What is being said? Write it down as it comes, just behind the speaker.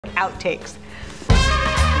Outtakes.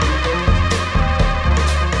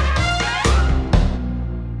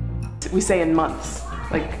 We say in months.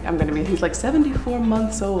 Like, he's like 74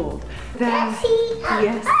 months old.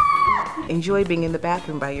 Yes. Enjoy being in the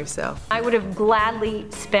bathroom by yourself. I would have gladly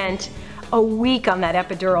spent a week on that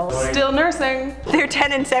epidural. Still nursing. They're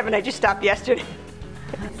 10 and 7, I just stopped yesterday.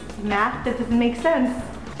 Math, that doesn't make sense.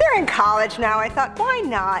 They're in college now, I thought, why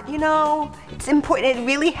not? You know, it's important, it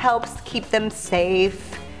really helps keep them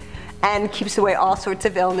safe and keeps away all sorts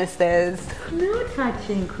of illnesses. No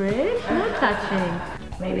touching, Chris, no touching.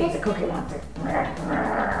 Maybe it's a cookie monster.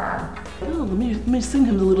 Oh, let me sing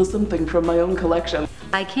him a little something from my own collection.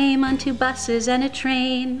 I came on 2 buses and a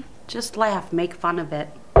train. Just laugh, make fun of it.